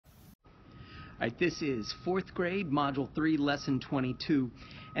Right, this is 4th grade, Module 3, Lesson 22.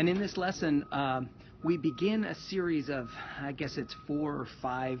 And in this lesson, we begin a series of, I guess it's 4 or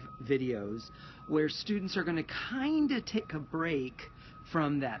 5 videos, where students are going to kind of take a break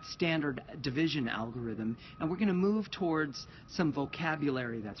from that standard division algorithm, and we're going to move towards some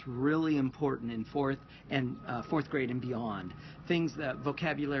vocabulary that's really important in 4th grade and beyond. Things that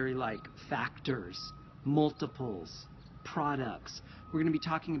vocabulary like factors, multiples, products. We're going to be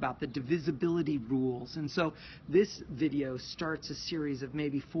talking about the divisibility rules, and so this video starts a series of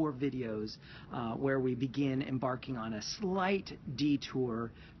maybe 4 videos where we begin embarking on a slight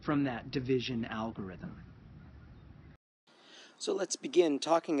detour from that division algorithm. So let's begin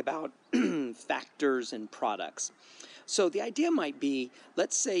talking about factors and products. So the idea might be,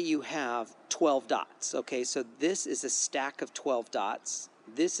 let's say you have 12 dots. Okay, so this is a stack of 12 dots,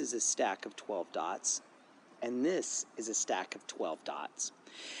 this is a stack of 12 dots, and this is a stack of 12 dots.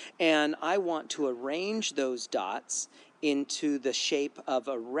 And I want to arrange those dots into the shape of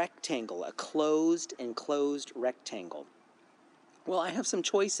a rectangle, a closed enclosed rectangle. Well, I have some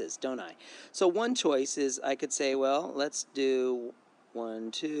choices, don't I? So one choice is I could say, well, let's do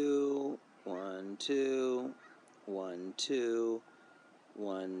 1, 2, 1, 2, 1, 2,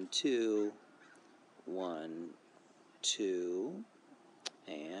 1, 2, 1, 2,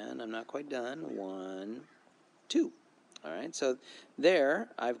 and I'm not quite done, 1, 2. All right, so there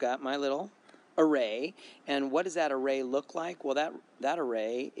I've got my little array, and what does that array look like? Well, that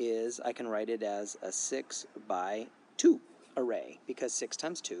array is, I can write it as a 6 by 2 array, because 6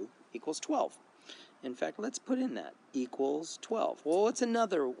 times 2 equals 12. In fact, let's put in that, equals 12. Well, what's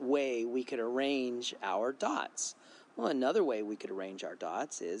another way we could arrange our dots? Well, another way we could arrange our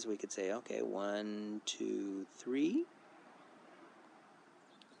dots is we could say, okay, 1, 2, 3,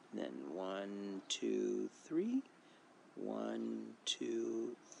 then 1, 2, 3, 1,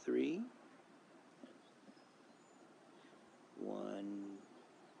 2, 3, 1,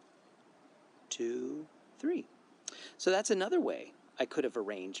 2, 3. So that's another way I could have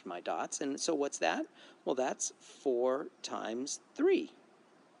arranged my dots. And so what's that? Well, that's 4 times 3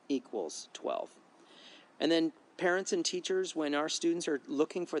 equals 12. And then parents and teachers, when our students are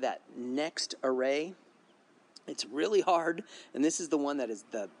looking for that next array, it's really hard, and this is the one that is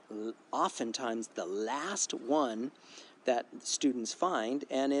oftentimes the last one that students find,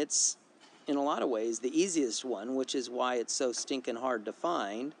 and it's in a lot of ways the easiest one, which is why it's so stinking hard to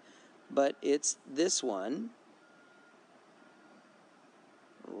find, but it's this one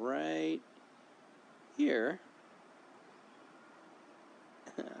right here.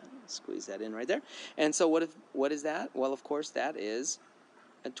 Squeeze that in right there. And so what is that? Well, of course, that is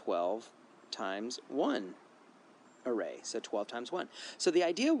a 12 times 1 array, so 12 times 1. So the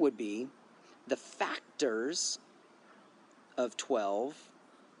idea would be the factors of 12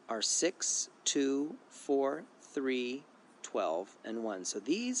 are 6, 2, 4, 3, 12, and 1. So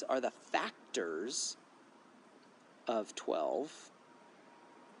these are the factors of 12.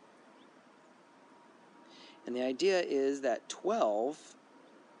 And the idea is that 12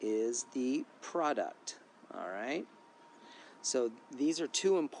 is the product, all right? So these are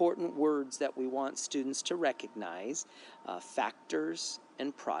 2 important words that we want students to recognize, factors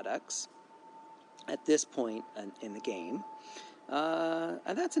and products at this point in the game.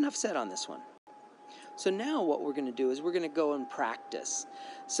 And that's enough said on this one. So now what we're going to do is we're going to go and practice.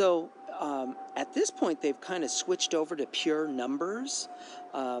 So at this point they've kind of switched over to pure numbers,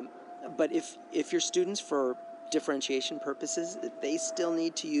 but if your students, for differentiation purposes, they still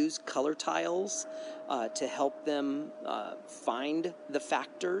need to use color tiles to help them find the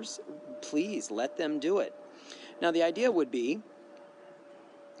factors, please let them do it. Now the idea would be,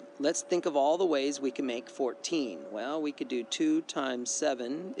 let's think of all the ways we can make 14. Well, we could do 2 times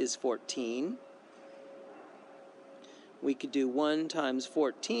 7 is 14. We could do 1 times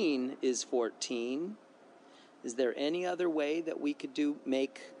 14 is 14. Is there any other way that we could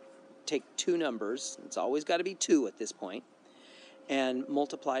take 2 numbers, it's always got to be 2 at this point, and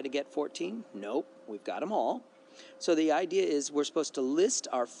multiply to get 14? Nope, we've got them all. So the idea is we're supposed to list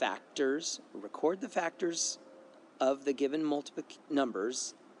our factors, record the factors of the given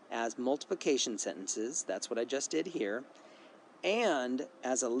numbers as multiplication sentences, that's what I just did here, and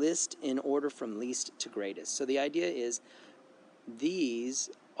as a list in order from least to greatest. So the idea is these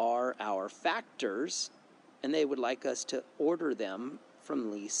are our factors, and they would like us to order them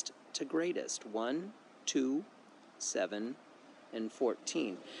from least to greatest. 1, 2, 7, and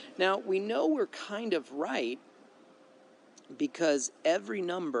 14. Now, we know we're kind of right because every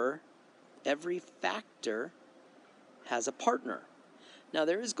number, every factor has a partner. Now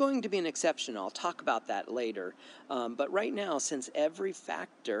there is going to be an exception. I'll talk about that later. But right now, since every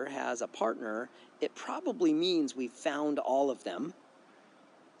factor has a partner, it probably means we found all of them.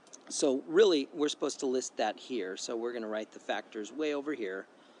 So really, we're supposed to list that here. So we're going to write the factors way over here.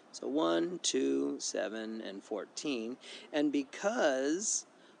 So 1, 2, 7, and 14. And because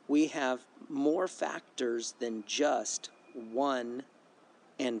we have more factors than just 1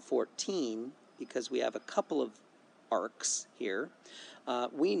 and 14, because we have a couple of arcs here,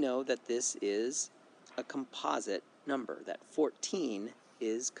 we know that this is a composite number, that 14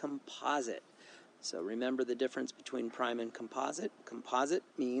 is composite. So remember the difference between prime and composite. Composite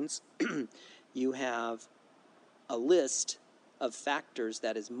means you have a list of factors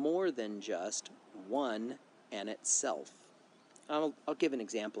that is more than just 1 and itself. I'll give an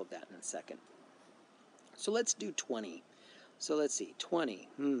example of that in a second. So let's do 20. So let's see, 20.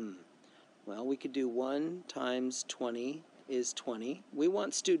 Well, we could do 1 times 20 is 20. We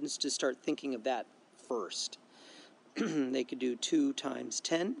want students to start thinking of that first. They could do 2 times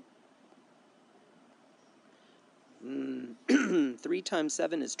 10. 3 times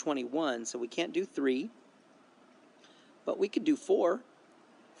 7 is 21, so we can't do 3. But we could do 4.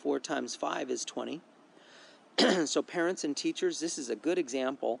 4 times 5 is 20. So parents and teachers, this is a good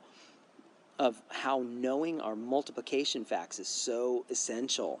example of how knowing our multiplication facts is so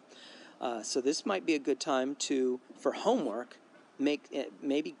essential. So this might be a good time to, for homework,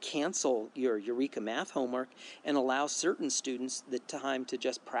 maybe cancel your Eureka math homework and allow certain students the time to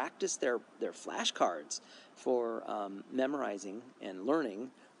just practice their flashcards for memorizing and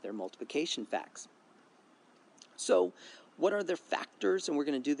learning their multiplication facts. So what are their factors? And we're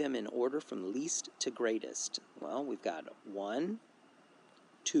going to do them in order from least to greatest. Well, we've got 1,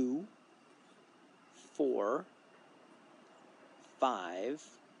 2, 4, 5,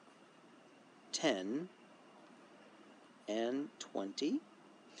 10, and 20.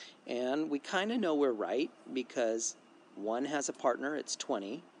 And we kind of know we're right because 1 has a partner, it's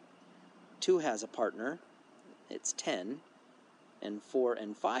 20. 2 has a partner, it's 10. And 4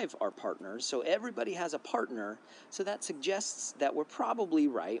 and 5 are partners. So everybody has a partner. So that suggests that we're probably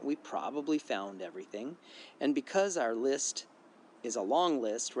right. We probably found everything. And because our list is a long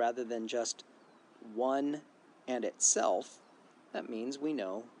list rather than just 1 and itself, that means we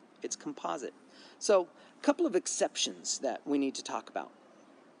know it's composite. So a couple of exceptions that we need to talk about.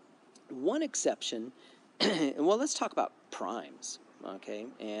 One exception, well, let's talk about primes, okay?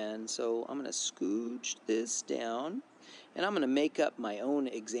 And so I'm going to scooch this down, and I'm going to make up my own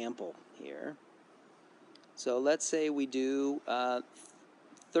example here. So let's say we do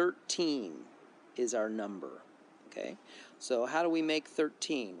 13 is our number, okay? So how do we make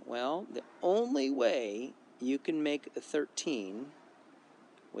 13? Well, the only way you can make a 13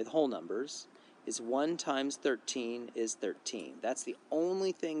 with whole numbers is 1 times 13 is 13. That's the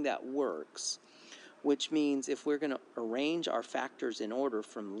only thing that works, which means if we're going to arrange our factors in order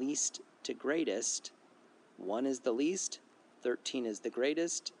from least to greatest, 1 is the least, 13 is the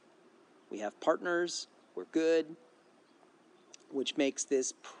greatest. We have partners, we're good, which makes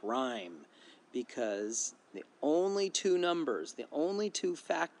this prime because the only two numbers, the only two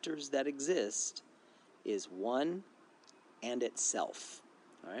factors that exist is 1 and itself.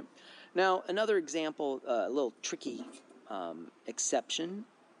 All right. Now, another example, a little tricky exception.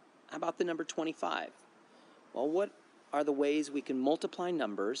 How about the number 25? Well, what are the ways we can multiply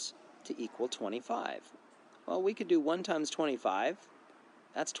numbers to equal 25? Well, we could do 1 times 25.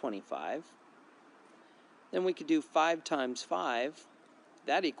 That's 25. Then we could do 5 times 5.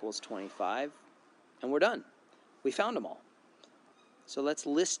 That equals 25. And we're done. We found them all. So let's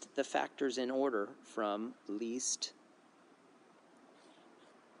list the factors in order from least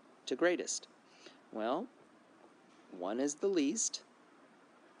to greatest. Well, 1 is the least.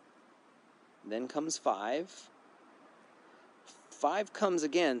 Then comes 5. 5 comes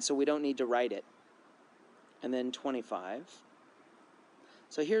again, so we don't need to write it. And then 25.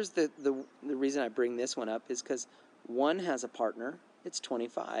 So here's the reason I bring this one up is because 1 has a partner. It's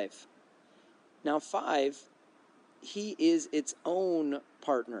 25. Now 5, he is its own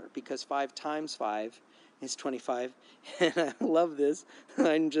partner because 5 times 5 is 25. And I love this.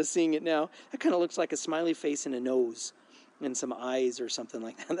 I'm just seeing it now. That kind of looks like a smiley face and a nose and some eyes or something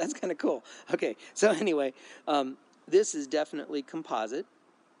like that. That's kind of cool. Okay, so anyway, this is definitely composite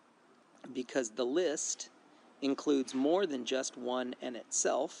because the list includes more than just 1 and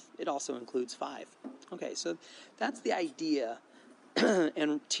itself. It also includes 5. Okay, so that's the idea.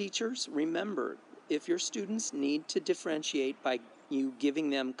 And teachers, remember, if your students need to differentiate by you giving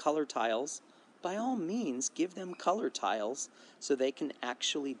them color tiles, by all means, give them color tiles so they can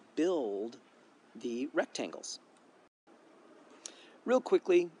actually build the rectangles. real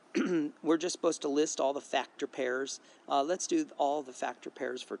quickly, we're just supposed to list all the factor pairs. Let's do all the factor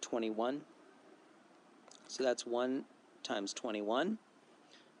pairs for 21. So that's 1 times 21.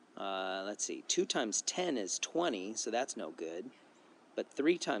 Let's see, 2 times 10 is 20, so that's no good. But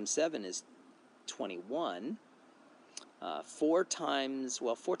 3 times 7 is 21. 4 times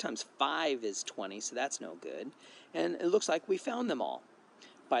 5 is 20, so that's no good. And it looks like we found them all.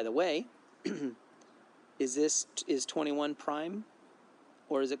 By the way, is 21 prime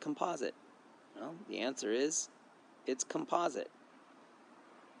or is it composite? Well, the answer is it's composite,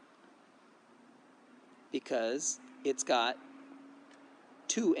 because it's got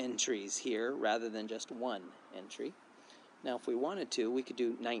 2 entries here rather than just 1 entry. Now, if we wanted to, we could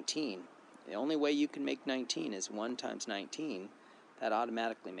do 19. The only way you can make 19 is 1 times 19. That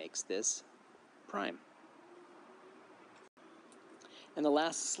automatically makes this prime. And the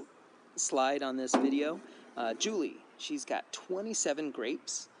last slide on this video, Julie, she's got 27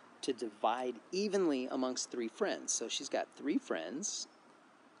 grapes to divide evenly amongst 3 friends. So she's got 3 friends,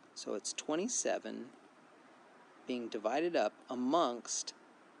 so it's 27 being divided up amongst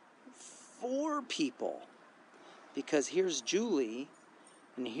 4 people, because here's Julie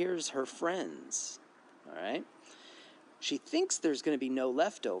and here's her friends. All right? She thinks there's going to be no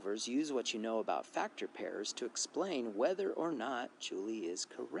leftovers. Use what you know about factor pairs to explain whether or not Julie is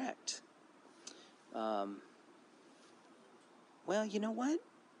correct. Well, you know what?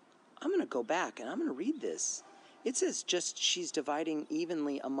 I'm going to go back and I'm going to read this. It says just she's dividing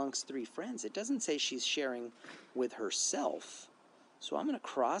evenly amongst 3 friends. It doesn't say she's sharing with herself. So I'm going to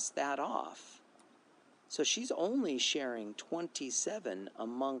cross that off. So she's only sharing 27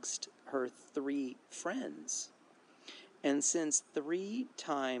 amongst her 3 friends. And since 3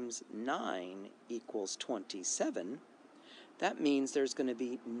 times 9 equals 27, that means there's going to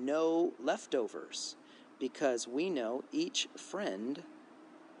be no leftovers, because we know each friend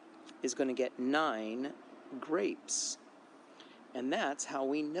is going to get 9 grapes. And that's how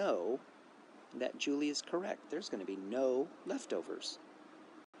we know that Julie is correct. There's going to be no leftovers.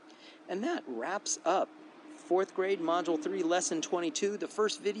 And that wraps up 4th grade, Module 3, Lesson 22, the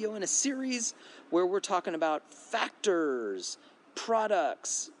first video in a series where we're talking about factors,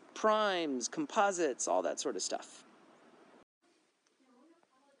 products, primes, composites, all that sort of stuff.